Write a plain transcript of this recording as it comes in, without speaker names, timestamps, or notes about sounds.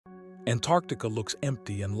Antarctica looks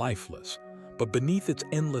empty and lifeless, but beneath its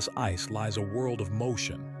endless ice lies a world of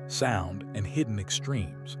motion, sound, and hidden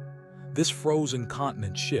extremes. This frozen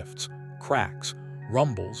continent shifts, cracks,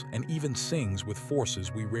 rumbles, and even sings with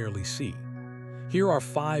forces we rarely see. Here are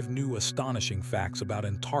 5 new astonishing facts about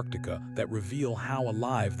Antarctica that reveal how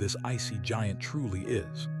alive this icy giant truly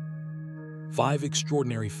is. 5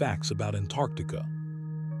 extraordinary facts about Antarctica.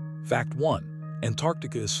 Fact 1.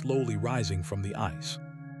 Antarctica is slowly rising from the ice.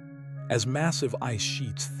 As massive ice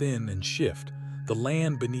sheets thin and shift, the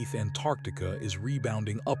land beneath Antarctica is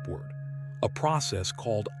rebounding upward, a process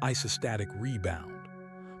called isostatic rebound.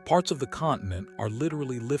 Parts of the continent are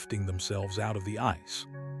literally lifting themselves out of the ice.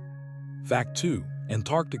 Fact 2.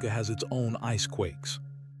 Antarctica has its own ice quakes.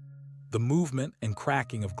 The movement and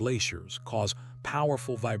cracking of glaciers cause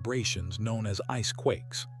powerful vibrations known as ice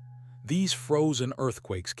quakes. These frozen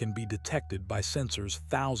earthquakes can be detected by sensors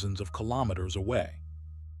thousands of kilometers away.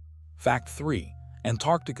 Fact 3.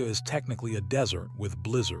 Antarctica is technically a desert with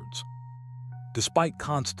blizzards. Despite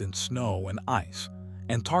constant snow and ice,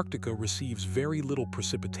 Antarctica receives very little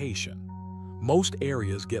precipitation. Most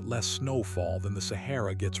areas get less snowfall than the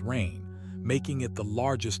Sahara gets rain, making it the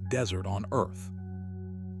largest desert on Earth.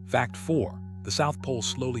 Fact 4. The South Pole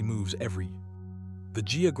slowly moves every year. The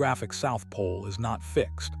geographic South Pole is not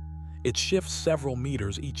fixed. It shifts several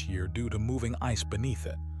meters each year due to moving ice beneath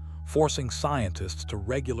it, forcing scientists to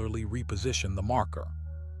regularly reposition the marker.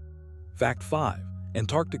 Fact 5.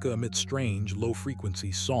 Antarctica emits strange,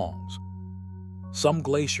 low-frequency songs. Some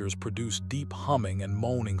glaciers produce deep humming and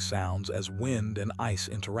moaning sounds as wind and ice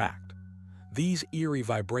interact. These eerie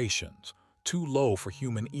vibrations, too low for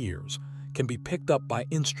human ears, can be picked up by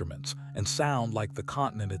instruments and sound like the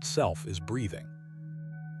continent itself is breathing.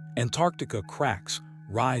 Antarctica cracks,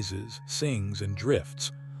 rises, sings, and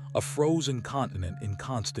drifts, a frozen continent in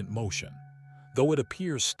constant motion. Though it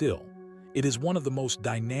appears still, it is one of the most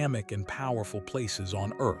dynamic and powerful places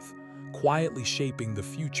on Earth, quietly shaping the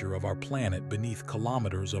future of our planet beneath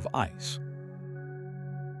kilometers of ice.